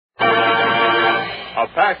A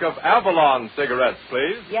pack of Avalon cigarettes,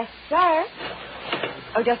 please. Yes, sir.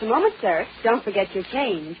 Oh, just a moment, sir. Don't forget your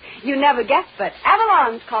change. You never guess, but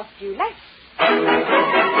Avalon's cost you less. So why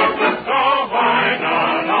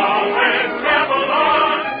not always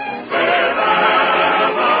Avalon with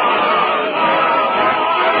Avalon?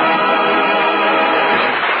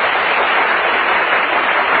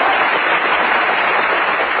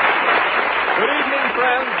 Good evening,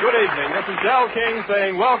 friends. Good evening. This is Del King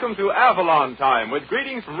saying welcome to Avalon Time with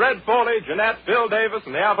greetings from Red Foley, Jeanette, Bill Davis,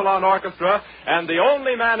 and the Avalon Orchestra, and the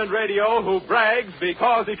only man in radio who brags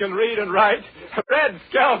because he can read and write, Red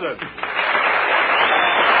Skelton.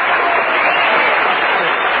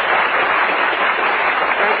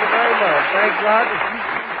 Thanks a lot.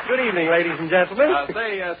 Good evening, ladies and gentlemen.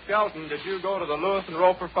 Skelton, did you go to the Lewis and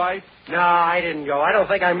Roper fight? No, I didn't go. I don't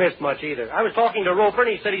think I missed much either. I was talking to Roper,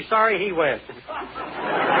 and he said he's sorry he went.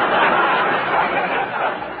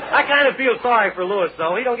 I kind of feel sorry for Lewis,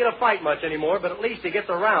 though. He don't get a fight much anymore, but at least he gets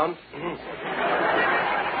around.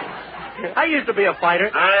 I used to be a fighter.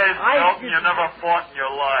 Hey, Skelton, you never fought in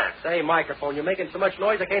your life. Say, microphone, you're making so much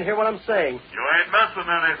noise I can't hear what I'm saying. You ain't missing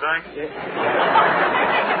anything.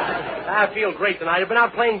 I feel great tonight. I've been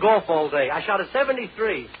out playing golf all day. I shot a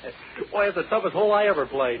 73. Boy, that's the toughest hole I ever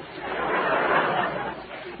played.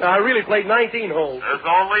 Now, I really played 19 holes. There's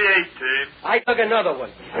only 18. I took another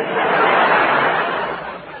one.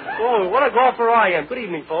 Oh, what a golfer I am. Good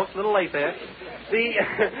evening, folks. A little late there.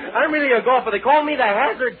 I'm really a golfer. They call me the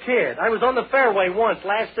Hazard Kid. I was on the fairway once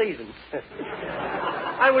last season.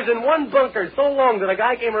 I was in one bunker so long that a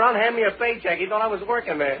guy came around and handed me a paycheck. He thought I was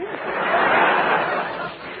working there.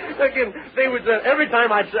 Every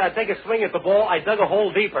time I'd take a swing at the ball, I dug a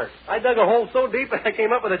hole deeper. I dug a hole so deep I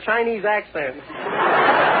came up with a Chinese accent.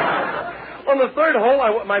 On the third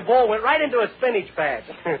hole, my ball went right into a spinach patch.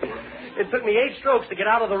 It took me 8 strokes to get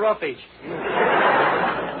out of the roughage.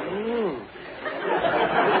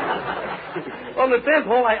 On the 10th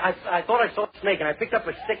hole, I thought I saw a snake, and I picked up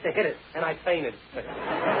a stick to hit it, and I fainted.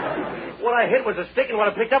 What I hit was a stick, and what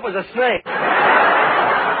I picked up was a snake.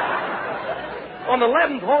 On the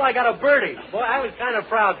 11th hole, I got a birdie. Boy, I was kind of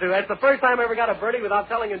proud, too. That's the first time I ever got a birdie without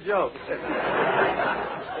telling a joke.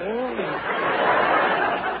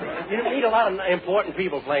 You meet a lot of important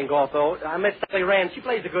people playing golf, though. I met Sally Rand. She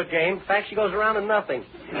plays a good game. In fact, she goes around in nothing.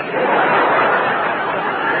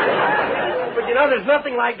 But, there's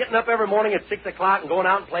nothing like getting up every morning at 6 o'clock and going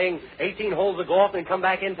out and playing 18 holes of golf and come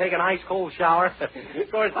back in and take an ice-cold shower. Of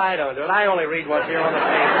course, I don't do it. I only read what's here on the paper.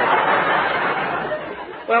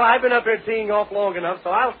 Well, I've been up here teeing off long enough, so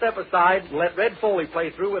I'll step aside and let Red Foley play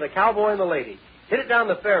through with a cowboy and the lady. Hit it down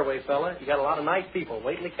the fairway, fella. You got a lot of nice people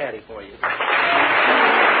waiting to caddy for you.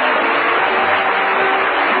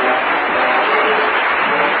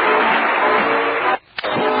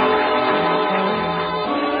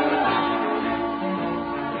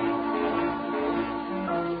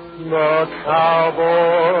 The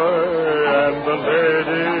cowboy and the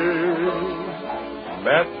lady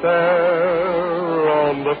met there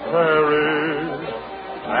on the prairie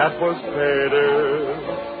that was painted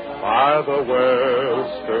by the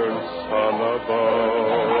western sun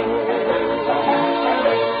above.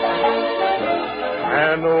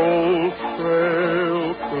 An old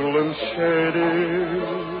trail, cool and shady,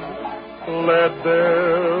 led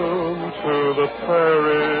them to the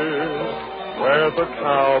prairie where the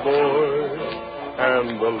cowboy and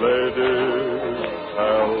the lady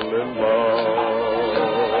fell in love.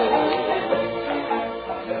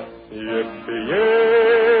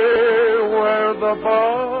 Yippee-yay, where the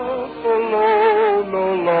buffalo no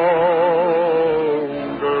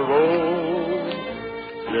longer roam.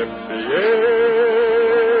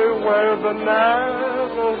 Yippee-yay, where the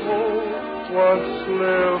Navajo once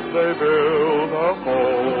lived, they built a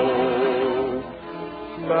home.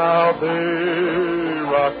 Now they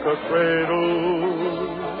rock a cradle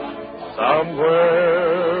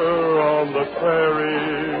somewhere on the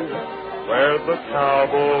prairie where the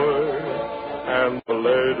cowboy and the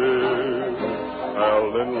lady fell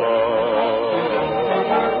in love.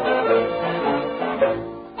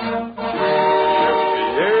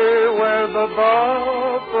 Yippee-yay, where the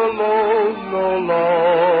buffalo no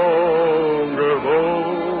longer roam.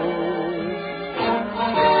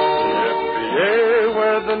 Yippee-yay,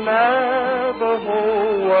 where the Navajo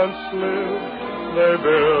once lived, they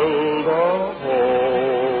build a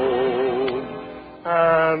home.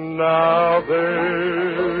 And now they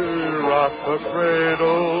rock the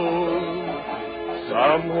cradle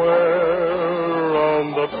somewhere on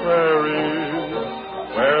the prairie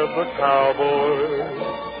where the cowboy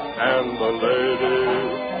and the lady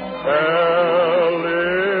fell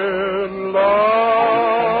in love.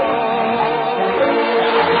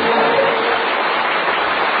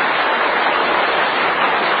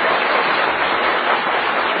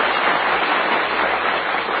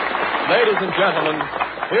 and gentlemen,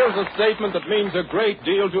 here's a statement that means a great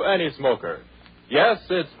deal to any smoker. Yes,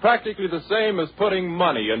 it's practically the same as putting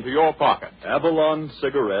money into your pocket. Avalon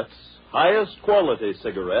cigarettes, highest quality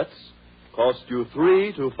cigarettes, cost you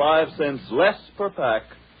 3 to 5 cents less per pack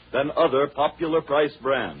than other popular price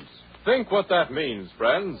brands. Think what that means,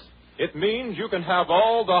 friends. It means you can have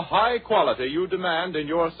all the high quality you demand in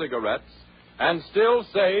your cigarettes and still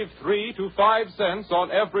save 3 to 5 cents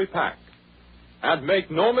on every pack. And make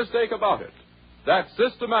no mistake about it, that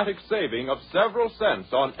systematic saving of several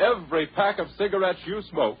cents on every pack of cigarettes you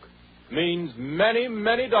smoke means many,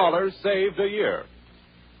 many dollars saved a year.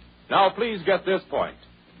 Now, please get this point.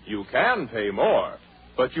 You can pay more,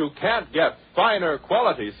 but you can't get finer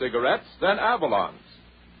quality cigarettes than Avalon's.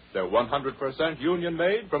 They're 100%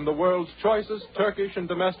 union-made from the world's choicest Turkish and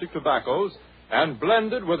domestic tobaccos and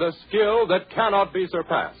blended with a skill that cannot be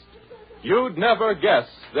surpassed. You'd never guess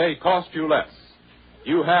they cost you less.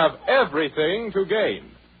 You have everything to gain.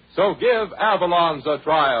 So give Avalon's a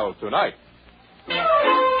trial tonight.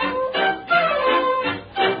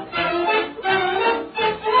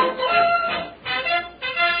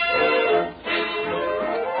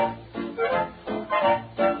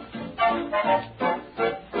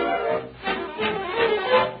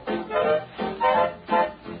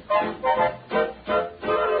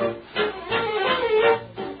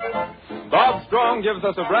 Gives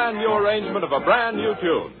us a brand new arrangement of a brand new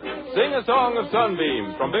tune. Sing a Song of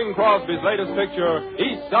Sunbeams from Bing Crosby's latest picture,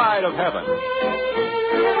 East Side of Heaven.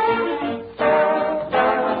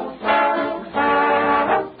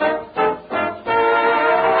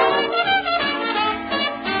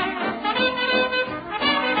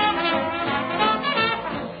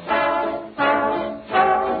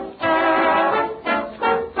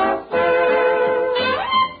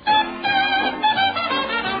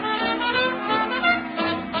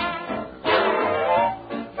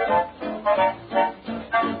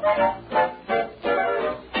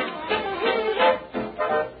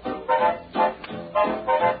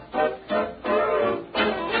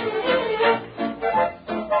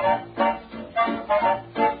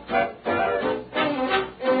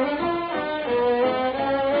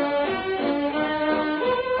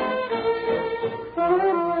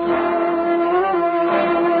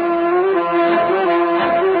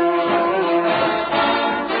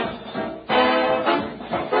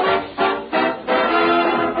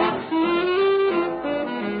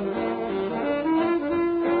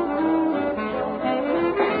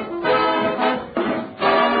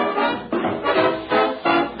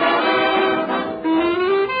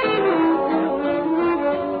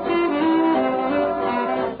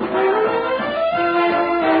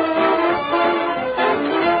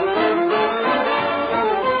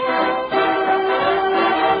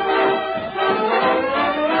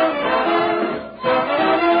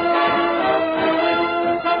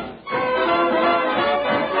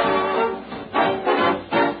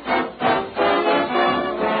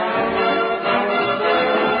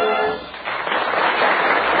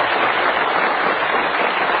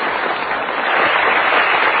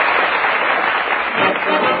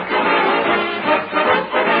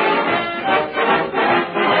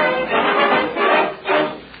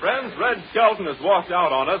 Has walked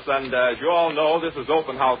out on us, and as you all know, this is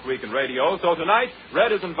Open House Week in radio, so tonight,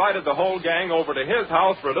 Red has invited the whole gang over to his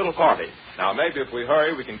house for a little party. Now, maybe if we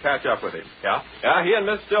hurry, we can catch up with him. Yeah? Yeah, he and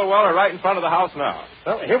Miss Stillwell are right in front of the house now.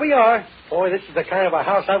 Well, here we are. Boy, this is the kind of a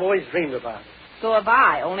house I've always dreamed about. So have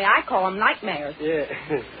I, only I call them nightmares. Yeah.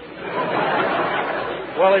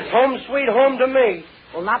 Well, it's home sweet home to me.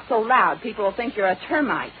 Well, not so loud. People will think you're a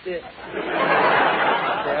termite. Yeah,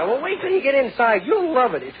 well, wait till you get inside. You'll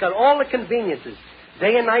love it. It's got all the conveniences.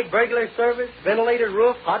 Day and night regular service, ventilated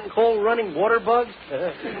roof, hot and cold running water bugs.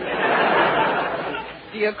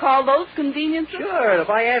 Do you call those conveniences? Sure. If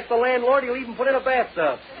I ask the landlord, he'll even put in a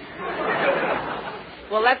bathtub.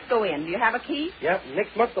 Well, let's go in. Do you have a key? Yep.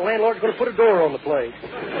 Next month, the landlord's going to put a door on the place.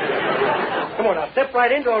 Come on, now, step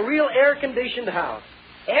right into a real air-conditioned house.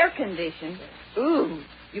 Air-conditioned? Ooh.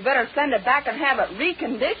 You better send it back and have it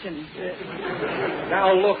reconditioned.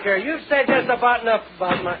 Now, look here. You've said just about enough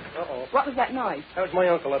about my... Uh-oh. What was that noise? That was my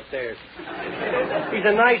uncle upstairs. He's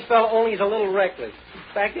a nice fellow, only he's a little reckless.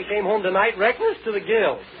 In fact, he came home tonight reckless to the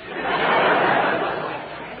gills.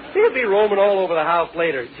 He'll be roaming all over the house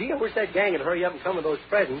later. Gee, I wish that gang would hurry up and come with those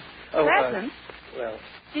presents. Presents? Well...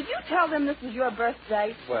 Did you tell them this was your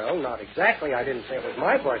birthday? Well, not exactly. I didn't say it was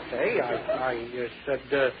my birthday. I said,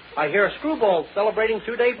 I hear a screwball celebrating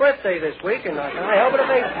 2-day birthday this week, and can I help it if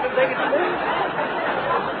they get to me?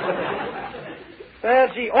 Well,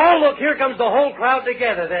 gee, oh, look, here comes the whole crowd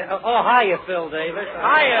together. Hiya, Phil Davis.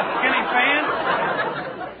 Hiya, Skinny Fan.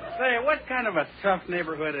 Say, what kind of a tough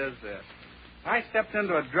neighborhood is this? I stepped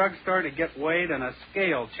into a drugstore to get weighed, and a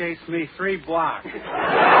scale chased me 3 blocks.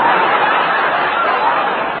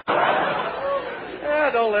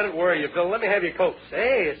 Don't let it worry you, Bill. Let me have your coat.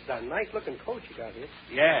 Hey, it's a nice-looking coat you got here.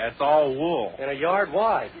 Yeah, it's all wool. And a yard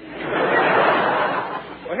wide.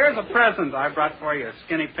 Well, here's a present I brought for you,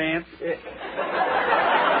 skinny pants.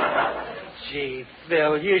 Gee,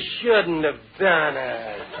 Phil, you shouldn't have done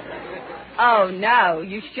it. Oh, no,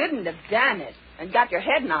 you shouldn't have done it and got your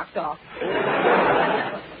head knocked off.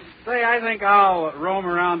 Say, I think I'll roam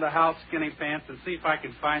around the house, skinny pants, and see if I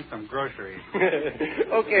can find some groceries.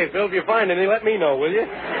 Okay, Phil, if you find any, let me know, will you?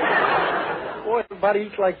 Boy, everybody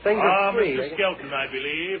eats like things are free. Mr. Skelton, I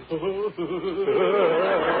believe.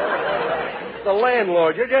 The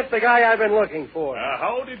landlord. You're just the guy I've been looking for.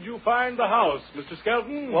 How did you find the house, Mr.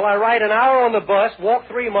 Skelton? Well, I ride an hour on the bus, walk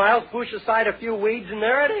 3 miles, push aside a few weeds, and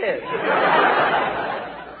there it is.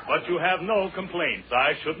 But you have no complaints.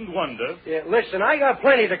 I shouldn't wonder. Yeah, listen, I got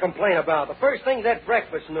plenty to complain about. The first thing's that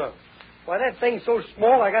breakfast nook. Why, that thing's so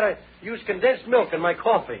small, I gotta use condensed milk in my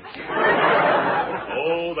coffee.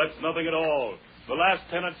 Oh, that's nothing at all. The last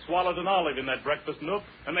tenant swallowed an olive in that breakfast nook,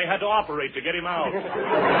 and they had to operate to get him out.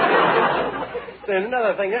 There's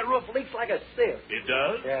another thing. That roof leaks like a sieve. It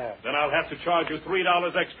does? Yeah. Then I'll have to charge you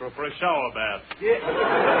 $3 extra for a shower bath. Yeah.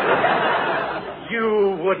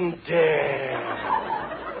 You wouldn't dare.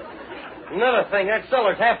 Another thing, that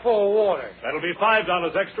cellar's half full of water. That'll be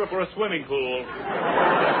 $5 extra for a swimming pool.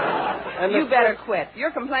 And you better quit.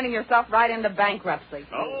 You're complaining yourself right into bankruptcy.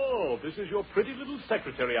 Oh, this is your pretty little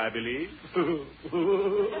secretary, I believe.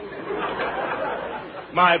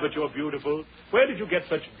 My, but you're beautiful. Where did you get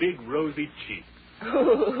such big, rosy cheeks?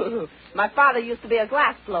 My father used to be a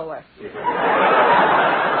glass blower.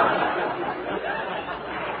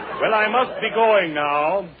 Well, I must be going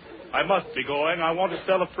now. I must be going. I want to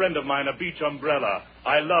sell a friend of mine a beach umbrella.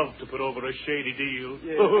 I love to put over a shady deal.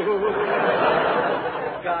 Yeah.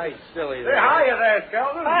 Guy's silly. Hey, hiya there,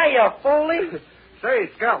 Skelton. Hiya, Foley. Say,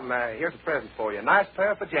 Skelton, here's a present for you. A nice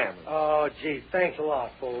pair of pajamas. Oh, gee, thanks a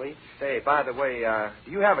lot, Foley. Hey, by the way,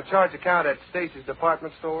 do you have a charge account at Stacy's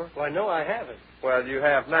department store? Why, no, I haven't. Well, you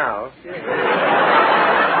have now.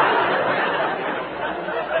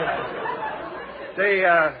 Say,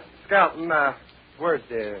 Skelton, where's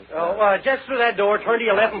the... just through that door, turn to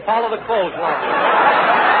your left and follow the clothesline.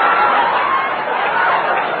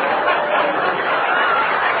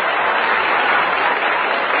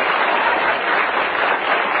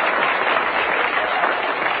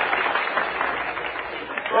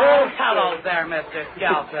 Oh, hello there, Mr.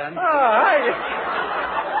 Skelton. Oh, hiya.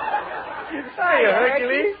 Hiya,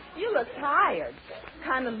 Hercules. You look tired.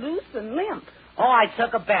 Kind of loose and limp. Oh, I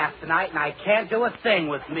took a bath tonight, and I can't do a thing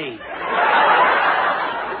with me.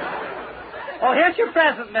 Oh, here's your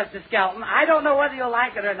present, Mr. Skelton. I don't know whether you'll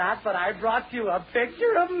like it or not, but I brought you a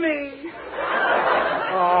picture of me.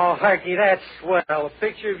 Oh, Herky, that's swell. A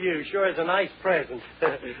picture of you sure is a nice present.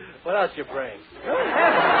 What else you bring? Good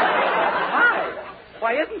heavens. Hi.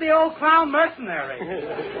 Why, isn't the old clown mercenary?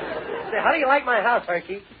 Say, how do you like my house,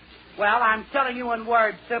 Herky? Well, I'm telling you in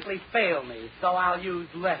words simply fail me, so I'll use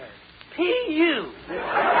letters. P.U.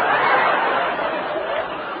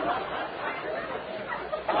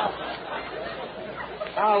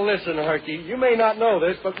 Now, listen, Herky, you may not know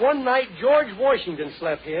this, but one night George Washington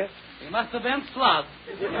slept here. He must have been slugged.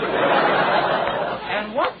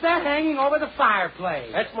 And what's that hanging over the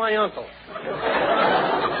fireplace? That's my uncle.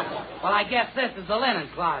 Well, I guess this is the linen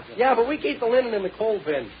closet. Yeah, but we keep the linen in the coal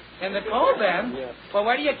bin. In the coal bin? Yeah. Well,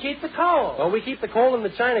 where do you keep the coal? Well, we keep the coal in the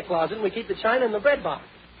china closet, and we keep the china in the bread box.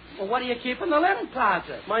 Well, what do you keep in the linen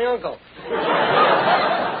closet? My uncle.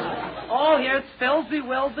 Oh, here's Filsy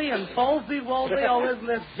Wilsy and Folsy Wolsey. Oh, isn't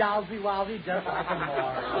this jowsy wowsy just like a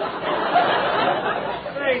more?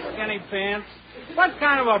 Hey, skinny pants. What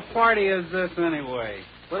kind of a party is this anyway?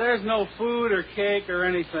 Well, there's no food or cake or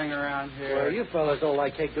anything around here. Well, you fellas don't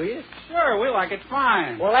like cake, do you? Sure, we like it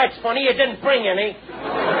fine. Well, that's funny. You didn't bring any.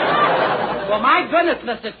 Well, my goodness,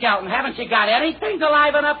 Mr. Skelton, haven't you got anything to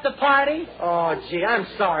liven up the party? Oh, gee, I'm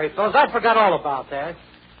sorry, fellas. I forgot all about that.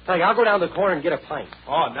 Tell you, I'll go down the corner and get a pint.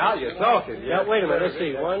 Oh, now you're talking. Yeah, wait a minute. Let's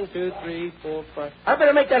see. 1, 2, 3, 4, 5. I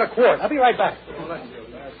better make that a quart. I'll be right back.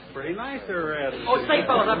 That's pretty nice already. Oh, say,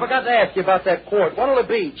 fellas, I forgot to ask you about that quart. What'll it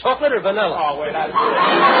be, chocolate or vanilla? Oh, wait,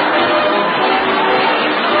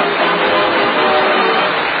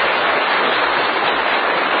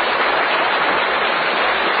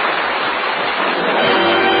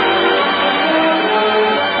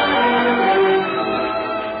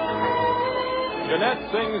 Jeanette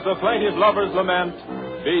sings the plaintive lover's lament,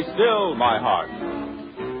 Be Still, My Heart.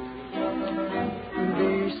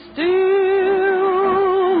 Be still.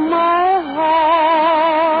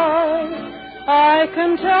 I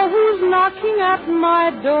can tell who's knocking at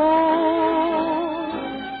my door.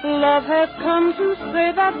 Love has come to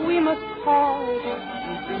say that we must part.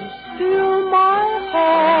 Be still, my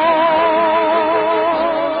heart.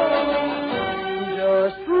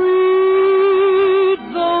 Just read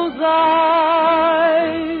those eyes,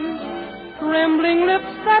 trembling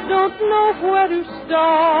lips that don't know where to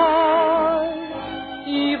start.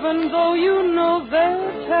 Even though you know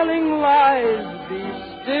they're telling lies, be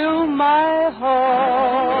still, my heart.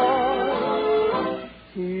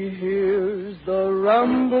 He hears the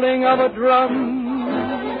rumbling of a drum.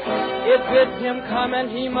 It bids him come and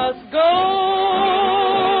he must go.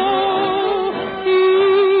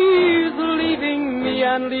 He's leaving me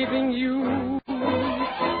and leaving you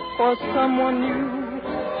for someone new.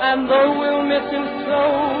 And though we'll miss him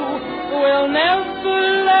so, we'll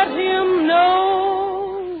never let him know.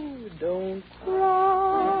 Don't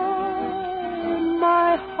cry,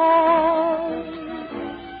 my heart.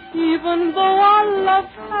 Even though our love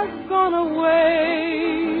has gone away,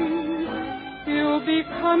 you'll be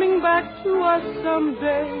coming back to us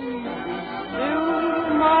someday. Be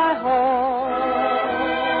still, my heart.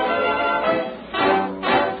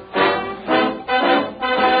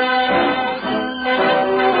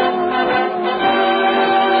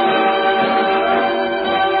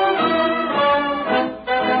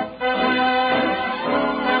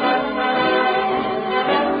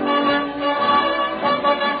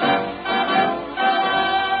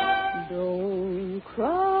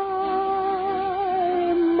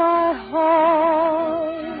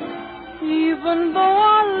 Even though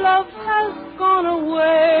our love has gone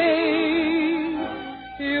away,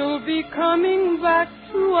 you'll be coming back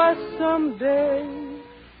to us someday.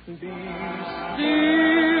 Be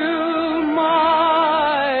still,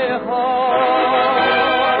 my heart.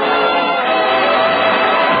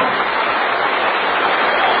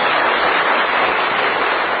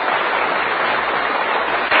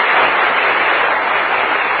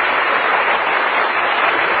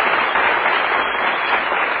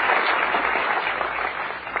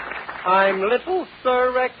 I'm little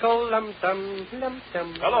Sir Echo-Lum-Tum,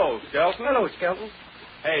 Lum-Tum. Hello, Skelton. Hello, Skelton.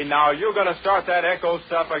 Hey, now, you going to start that echo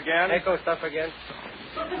stuff again? Echo stuff again.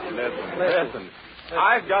 Listen.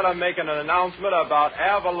 I've got to make an announcement about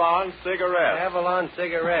Avalon cigarettes. Avalon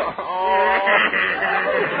cigarettes. Cut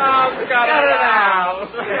it out.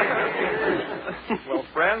 Well,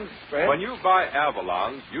 friends, when you buy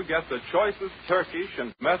Avalons, you get the choicest Turkish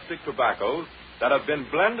and domestic tobaccos that have been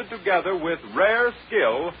blended together with rare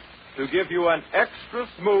skill to give you an extra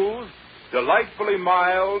smooth, delightfully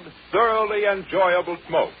mild, thoroughly enjoyable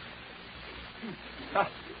smoke.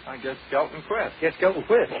 I guess Skelton quit.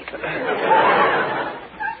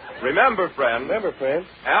 Remember, friends,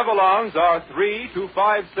 Avalons are 3 to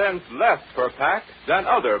 5 cents less per pack than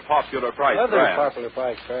other popular price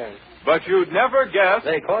brands. But you'd never guess.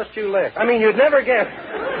 They cost you less. You'd never guess.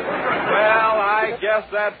 Well, I guess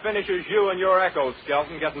that finishes you and your echo,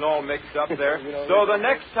 Skelton, getting all mixed up there. So the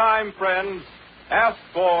next time, friends, ask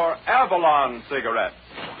for Avalon cigarettes.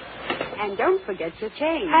 And don't forget your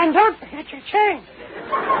change.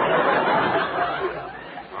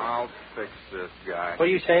 I'll fix this guy. What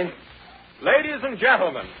are you saying? Ladies and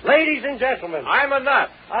gentlemen. I'm a nut.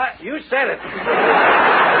 You said it.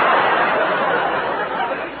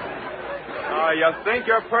 You think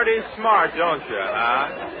you're pretty smart, don't you, huh?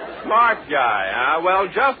 Smart guy, huh? Well,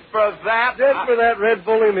 just for that, Red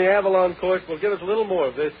Bull in the Avalon course will give us a little more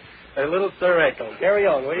of this. A little Sir Echo. Carry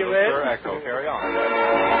on, will you, Red? Sir Echo, carry on.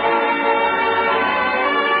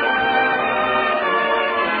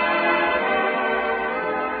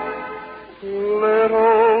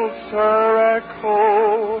 Little Sir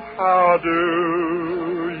Echo, how do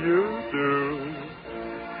you do?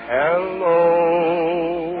 Hello.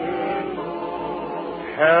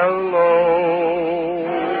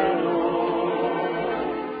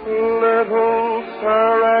 Little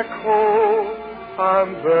Sir Echo, I'm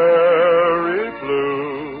very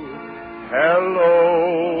blue. Hello.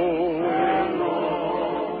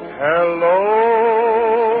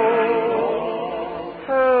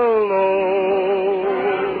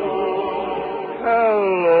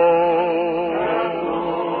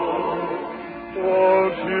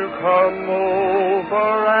 Won't you come over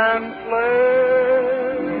and play?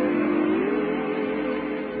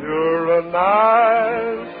 You're a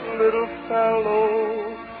nice little fellow,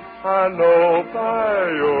 I know by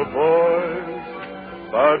your voice,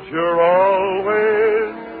 but you're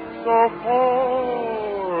always so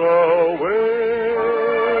far away.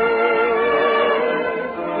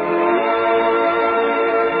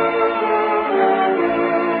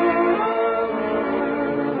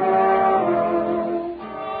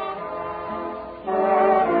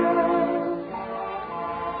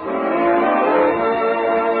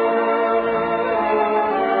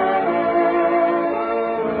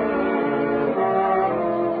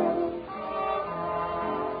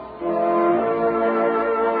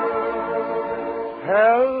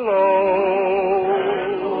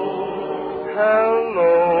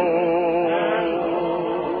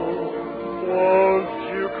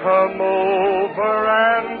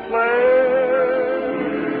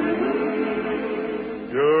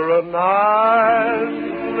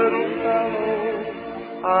 nice little fellow,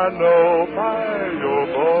 I know by your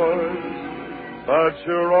voice, but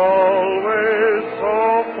you're always so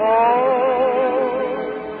far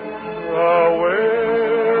away.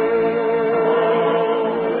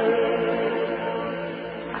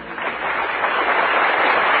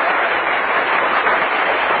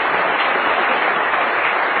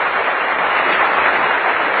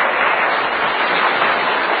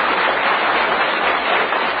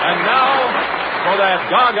 And now, for that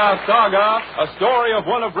Gaga Saga, a story of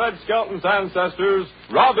one of Red Skelton's ancestors,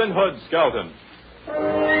 Robin Hood Skelton.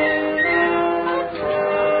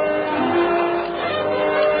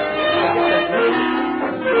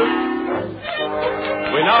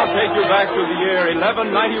 We now take you back to the year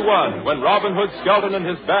 1191, when Robin Hood Skelton and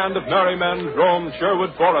his band of merry men roamed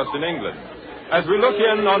Sherwood Forest in England. As we look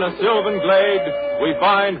in on a sylvan glade, we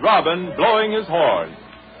find Robin blowing his horn.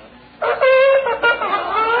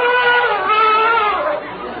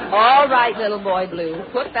 All right, little boy Blue.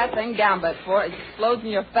 Put that thing down, but before it explodes in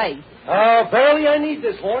your face. Barely I need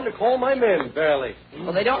this horn to call my men, barely.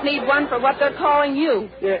 Well, they don't need one for what they're calling you.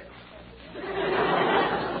 Yeah.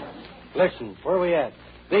 Listen, where are we at?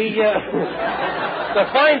 The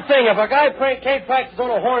fine thing, if a guy can't practice on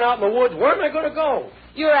a horn out in the woods, where am I going to go?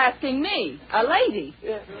 You're asking me, a lady.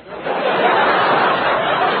 Yeah.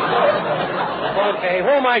 Okay, who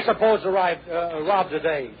am I supposed to rob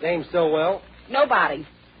today? Dame Stillwell? Nobody.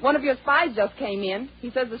 One of your spies just came in. He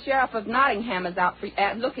says the sheriff of Nottingham is out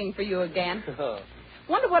looking for you again.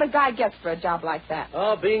 Wonder what a guy gets for a job like that.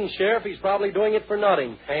 Oh, being sheriff, he's probably doing it for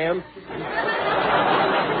Nottingham.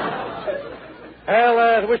 Well,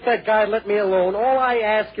 I wish that guy'd let me alone. All I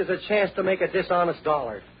ask is a chance to make a dishonest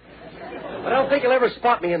dollar. I don't think he'll ever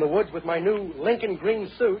spot me in the woods with my new Lincoln green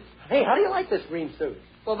suit. Hey, how do you like this green suit?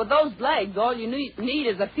 Well, with those legs, all you need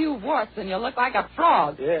is a few warts and you'll look like a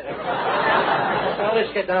frog. Yeah. Well,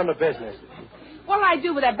 let's get down to business. What'll I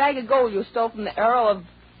do with that bag of gold you stole from the Earl of...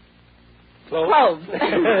 Clothes.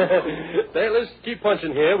 Hey, let's keep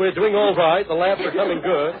punching here. We're doing all right. The laughs are coming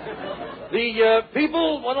good. The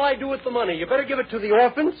people, what'll I do with the money? You better give it to the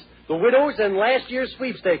orphans, the widows, and last year's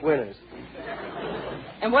sweepstake winners.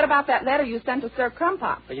 And what about that letter you sent to Sir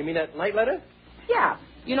Crumpop? Oh, you mean that night letter? Yeah.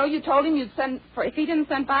 You know, you told him you'd send, if he didn't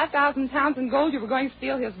send 5,000 pounds in gold, you were going to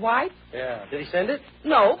steal his wife? Yeah. Did he send it?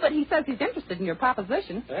 No, but he says he's interested in your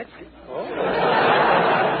proposition. Oh.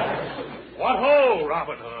 What ho,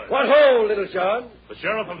 Robin Hood? What ho, Little John? The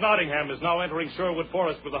sheriff of Nottingham is now entering Sherwood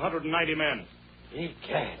Forest with 190 men.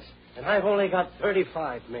 Egad. And I've only got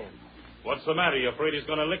 35 men. What's the matter? You afraid he's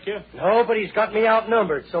going to lick you? No, but he's got me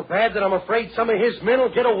outnumbered so bad that I'm afraid some of his men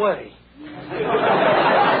will get away.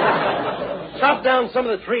 Chop down some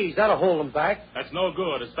of the trees. That'll hold them back. That's no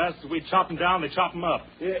good. As fast as we chop them down, they chop them up.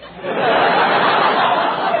 Yeah.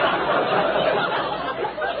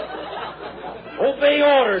 Obey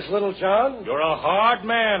orders, Little John. You're a hard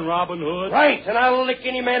man, Robin Hood. Right, and I'll lick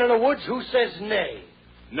any man in the woods who says nay.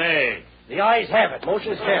 Nay. The ayes have it.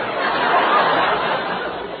 Motion's carried.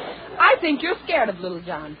 I think you're scared of Little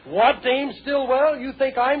John. What, Dame Stillwell? You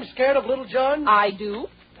think I'm scared of Little John? I do.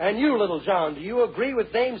 And you, Little John, do you agree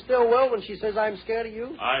with Dame Stillwell when she says I'm scared of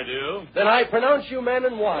you? I do. Then I pronounce you man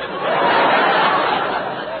and wife.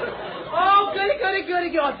 Oh, goody.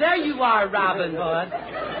 Oh, there you are, Robin Hood.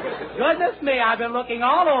 Goodness me, I've been looking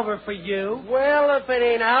all over for you. Well, if it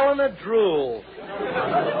ain't Alan a drool.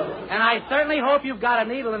 And I certainly hope you've got a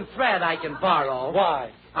needle and thread I can borrow.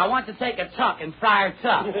 Why? I want to take a tuck in Friar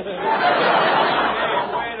Tuck. Hey, wait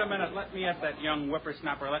a minute. Let me at that young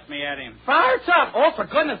whippersnapper. Let me at him. Friar Tuck! Oh, for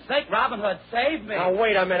goodness sake, Robin Hood, save me. Now,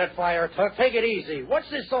 wait a minute, Friar Tuck. Take it easy. What's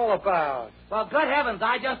this all about? Well, good heavens,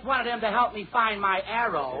 I just wanted him to help me find my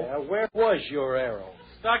arrow. Yeah, where was your arrow?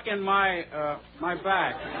 Stuck in my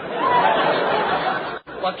back.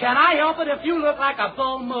 Well, can I help it if you look like a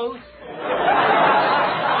bull moose?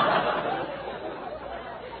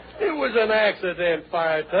 It was an accident,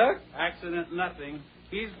 Friar Tuck. Accident nothing.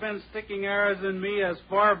 He's been sticking arrows in me as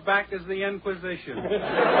far back as the Inquisition.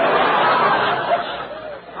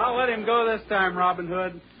 I'll let him go this time, Robin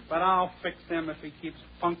Hood, but I'll fix him if he keeps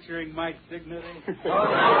puncturing my dignity. You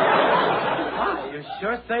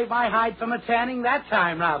sure saved my hide from a tanning that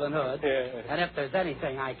time, Robin Hood. Yeah. And if there's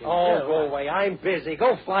anything I can do... Oh, go away. I'm busy.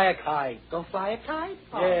 Go fly a kite. Go fly a kite?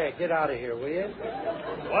 Oh. Yeah, get out of here, will you?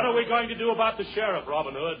 What are we going to do about the sheriff,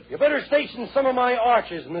 Robin Hood? You better station some of my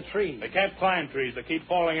archers in the trees. They can't climb trees. They keep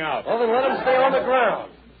falling out. Well, then let them stay on the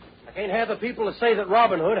ground. I can't have the people to say that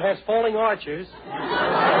Robin Hood has falling archers.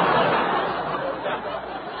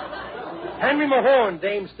 Hand me my horn,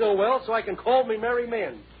 Dame Stillwell, so I can call me merry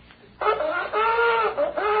men.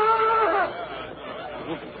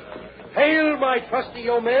 my trusty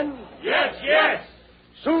yeomen? Yes, yes.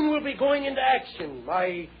 Soon we'll be going into action,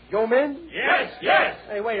 my yeomen. Yes, yes.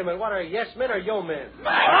 Hey, wait a minute. What are yes men or yeomen?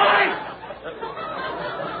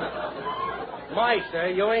 Mice, eh?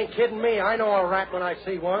 You ain't kidding me. I know a rat when I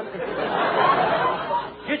see one.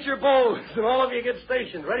 Get your bows, and all of you get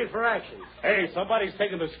stationed, ready for action. Hey, somebody's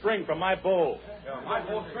taking the string from my bow.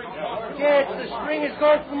 Yes, the string is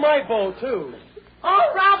going from my bow, too.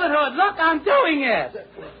 Oh, Robin Hood, look, I'm doing it.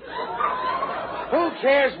 Who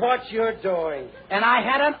cares what you're doing? And I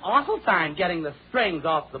had an awful time getting the strings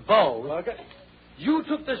off the bow. Look, you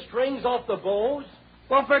took the strings off the bows?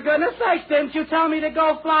 Well, for goodness sake, didn't you tell me to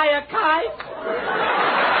go fly a kite?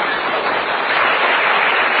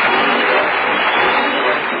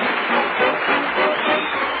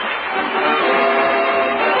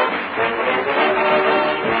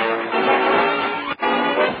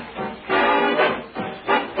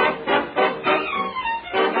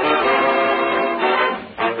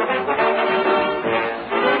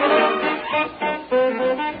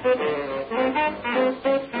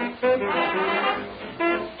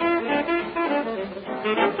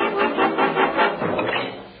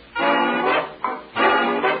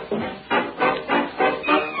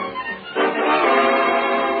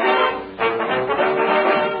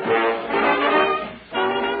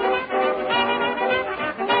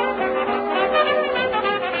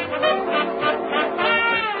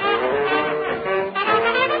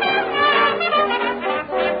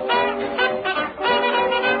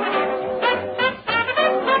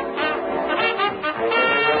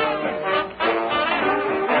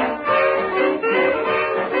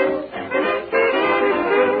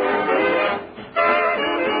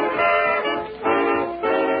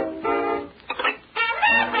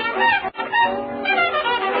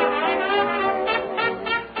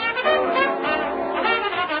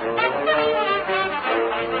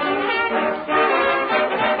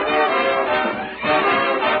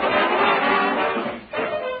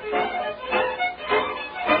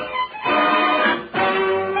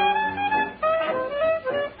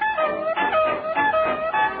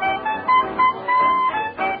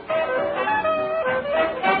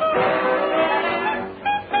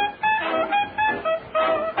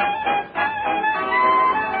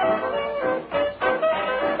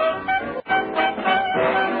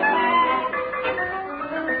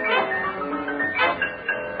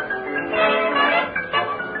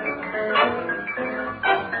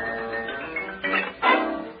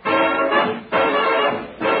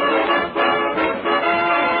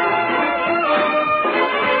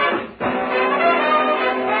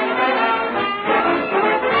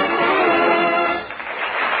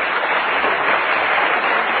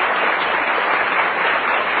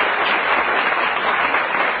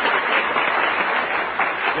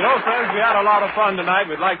 You know, friends, we had a lot of fun tonight.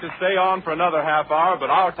 We'd like to stay on for another half hour, but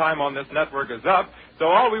our time on this network is up. So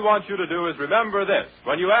all we want you to do is remember this.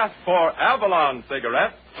 When you ask for Avalon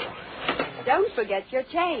cigarettes, don't forget your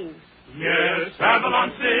change. Yes,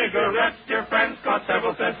 Avalon cigarettes, dear friends, cost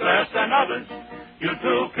several cents less than others. You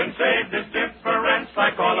too can save this difference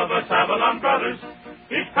like all of us Avalon brothers.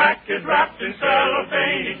 Each pack is wrapped in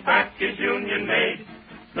cellophane, each pack is union made.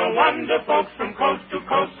 No wonder folks from coast to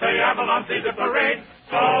coast say Avalon sees a parade.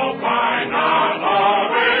 So why not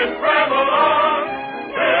always travel on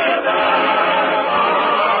with Avalon?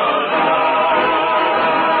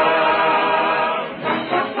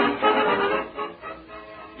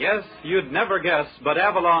 Yes, you'd never guess, but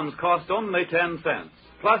Avalon's cost only 10 cents,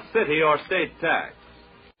 plus city or state tax.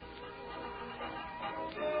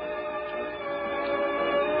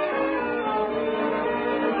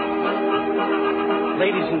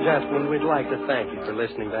 Ladies and gentlemen, we'd like to thank you for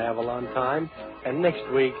listening to Avalon Time. And next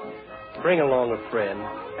week, bring along a friend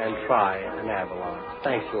and try an Avalon.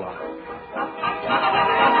 Thanks a lot.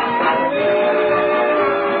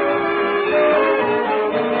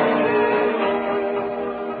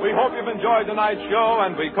 we hope you've enjoyed tonight's show,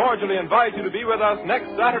 and we cordially invite you to be with us next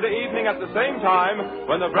Saturday evening at the same time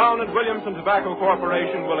when the Brown & Williamson Tobacco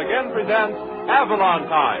Corporation will again present Avalon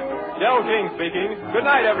Time. Del King speaking. Good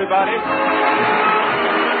night, everybody.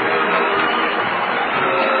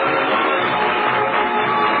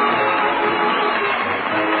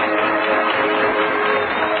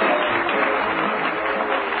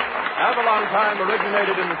 Avalon Time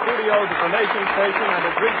originated in the studios of the Nation Station and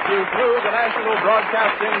has reached you through the National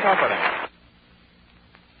Broadcasting Company.